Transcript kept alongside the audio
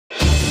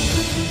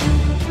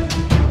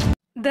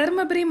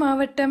தர்மபுரி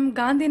மாவட்டம்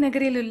காந்தி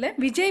நகரில் உள்ள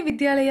விஜய்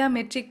வித்யாலயா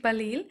மெட்ரிக்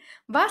பள்ளியில்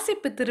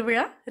வாசிப்பு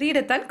திருவிழா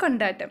ரீடத்தான்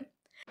கொண்டாட்டம்.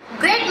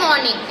 Great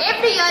morning.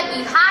 Every year we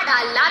had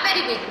our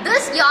library week.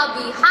 This year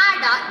we had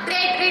our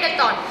great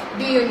readathon.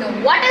 Do you know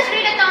what is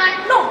readathon?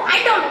 No, I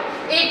don't.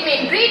 It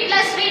means read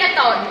plus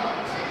readathon.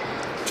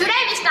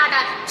 Today we start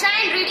our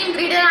child reading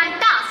readathon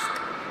task.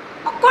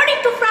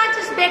 According to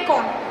Francis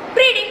Bacon,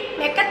 reading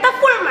maketh the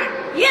full man.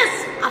 Yes,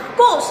 of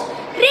course,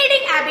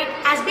 reading habit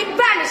has been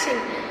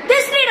vanishing.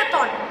 This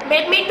readathon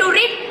made me to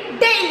read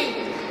daily.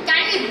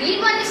 Can we read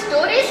one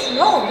stories?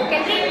 No, you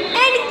can read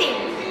anything.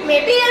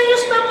 Maybe a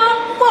newspaper,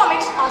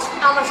 comics, or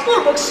our school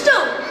books too.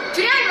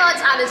 Today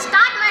onwards I will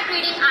start my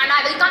reading and I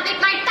will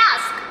complete my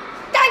task.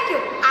 Thank you.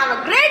 Have a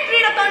great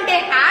readathon day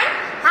and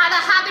have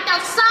a habit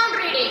of sound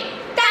reading.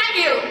 Thank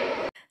you.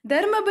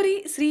 Dharmapuri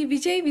Sri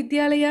Vijay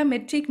Vidyalaya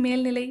matric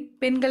மேல்நிலை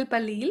பெண்கள்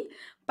பள்ளியில்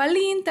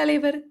பள்ளியின்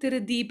தலைவர் திரு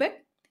தீபக்,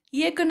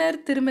 இயக்குனர்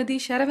திருமதி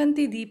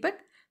ஷரவந்தி தீபக்,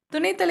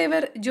 துணைத்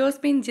தலைவர்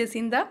Josephine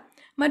Jesintha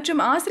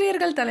மற்றும்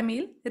ஆசிரியர்கள்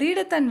தலைமையில்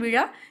ரீடத்தான்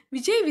விழா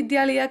விஜய்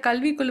வித்யாலயா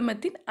கல்வி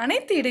குழுமத்தின்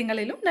அனைத்து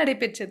இடங்களிலும்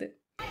நடைபெற்றது.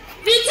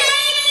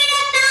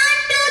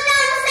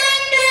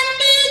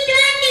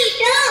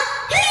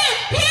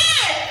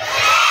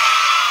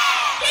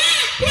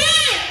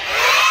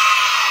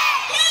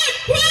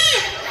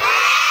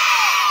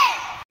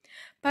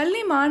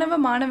 பள்ளி மாணவ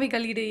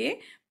மாணவிகளிடையே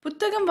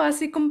புத்தகம்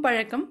வாசிக்கும்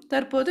பழக்கம்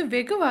தற்போது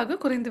வெகுவாக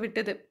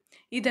குறைந்துவிட்டது.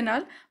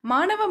 இதனால்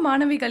மாணவ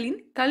மாணவிகளின்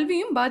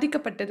கல்வியும்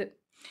பாதிக்கப்பட்டது.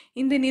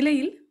 இந்த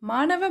நிலையில்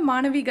மாணவ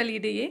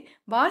மாணவிகளிடையே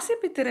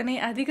வாசிப்பு திறனை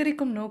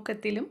அதிகரிக்கும்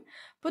நோக்கத்திலும்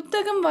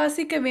புத்தகம்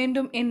வாசிக்க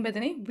வேண்டும்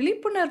என்பதனை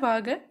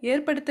விழிப்புணர்வாக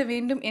ஏற்படுத்த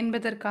வேண்டும்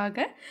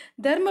என்பதற்காக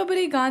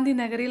தர்மபுரி காந்தி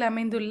நகரில்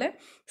அமைந்துள்ள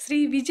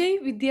ஸ்ரீ விஜய்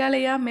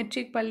வித்யாலயா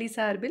மெட்ரிக் பள்ளி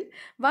சார்பில்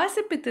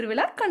வாசிப்பு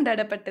திருவிழா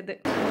கொண்டாடப்பட்டது.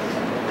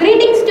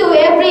 Greetings to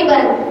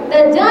everyone.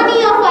 The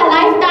journey of a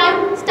lifetime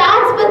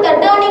starts with the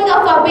turning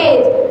of a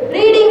page.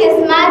 Reading is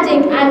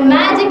magic and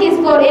magic is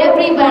for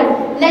everyone.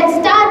 Let's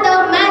start the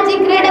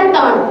magic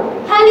readathon.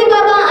 Ali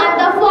Baba and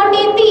the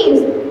 40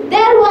 Thieves.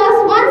 There was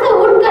once a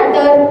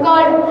woodcutter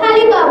called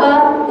Ali Baba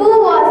who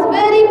was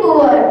very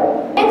poor.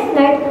 Next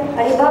night,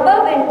 Ali Baba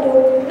went to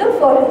look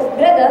for his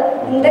brother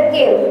in the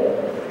cave.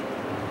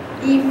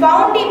 He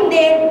found him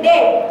there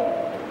dead.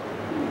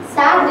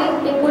 Sadly,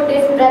 he put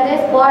his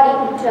brother's body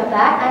into a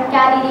bag and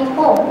carried it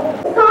home.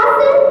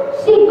 Cousin,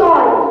 she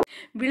called.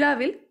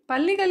 விழாவில்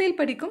பள்ளிகளில்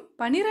படிக்கும்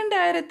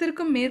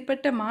 12,000க்கும்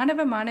மேற்பட்ட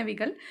மாணவ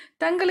மாணவிகள்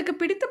தங்களுக்கு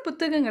பிடித்த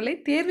புத்தகங்களை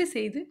தேர்வு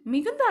செய்து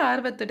மிகுந்த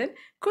ஆர்வத்துடன்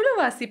குழு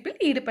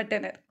வாசிப்பில்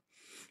ஈடுபட்டனர்.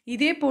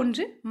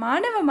 இதேபோன்று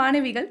மாணவ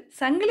மாணவிகள்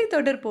சங்கிலி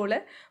தொடர்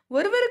போல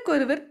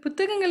ஒருவருக்கொருவர்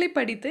புத்தகங்களை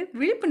படித்து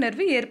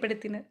விழிப்புணர்வு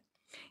ஏற்படுத்தினர்.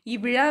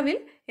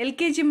 இவ்விழாவில்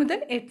எல்கேஜி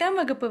முதல் 8ஆம்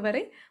வகுப்பு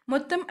வரை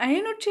மொத்தம்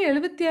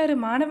 576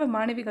 மாணவ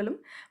மாணவிகளும்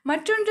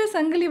மற்றொன்று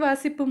சங்கிலி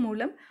வாசிப்பு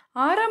மூலம்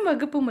 6ஆம்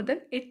வகுப்பு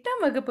முதல்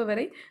 8ஆம் வகுப்பு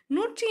வரை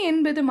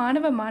 180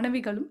 மாணவ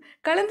மாணவிகளும்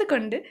கலந்து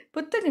கொண்டு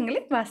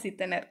புத்தகங்களை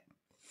வாசித்தனர்.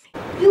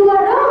 You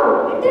are wrong.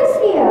 It is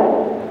here.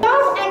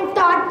 Lost and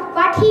thought,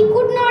 but he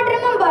could not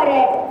remember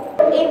it.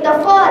 In the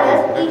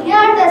forest, he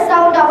heard the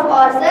sound of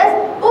horses.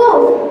 Oh,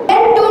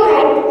 Then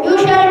tonight you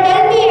shall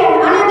tell me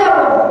another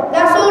one.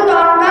 The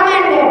Sultan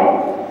commanded.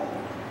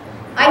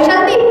 I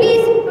shall be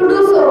pleased to do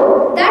so.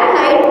 That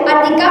night, at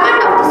the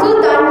command of the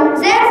Sultan,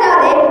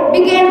 Zerzadeh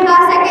began her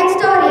second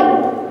story.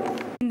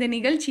 இந்த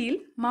நிகழ்ச்சியில்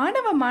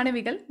மாணவ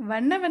மாணவிகள்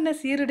வண்ண வண்ண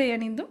சீருடை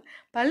அணிந்தும்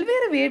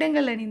பல்வேறு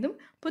வேடங்கள் அணிந்தும்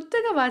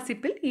புத்தக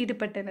வாசிப்பில்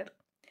ஈடுபட்டனர்.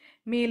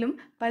 மேலும்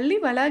பள்ளி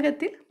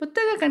வளாகத்தில்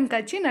புத்தக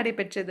கண்காட்சி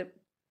நடைபெற்றது.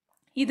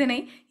 இதனை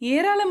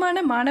ஏராளமான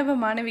மாணவ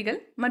மாணவிகள்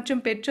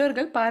மற்றும்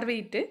பெற்றோர்கள்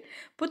பார்வையிட்டு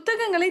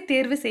புத்தகங்களை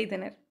தேர்வு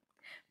செய்தனர்.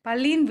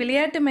 பள்ளியின்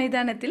விளையாட்டு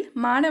மைதானத்தில்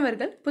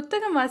மாணவர்கள்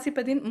புத்தகம்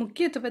வாசிப்பதின்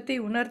முக்கியத்துவத்தை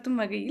உணர்த்தும்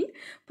வகையில்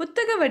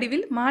புத்தக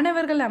வடிவில்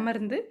மாணவர்கள்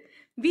அமர்ந்து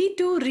We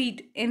too read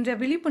என்ற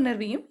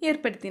விழிப்புணர்வையும்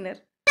ஏற்படுத்தினர்.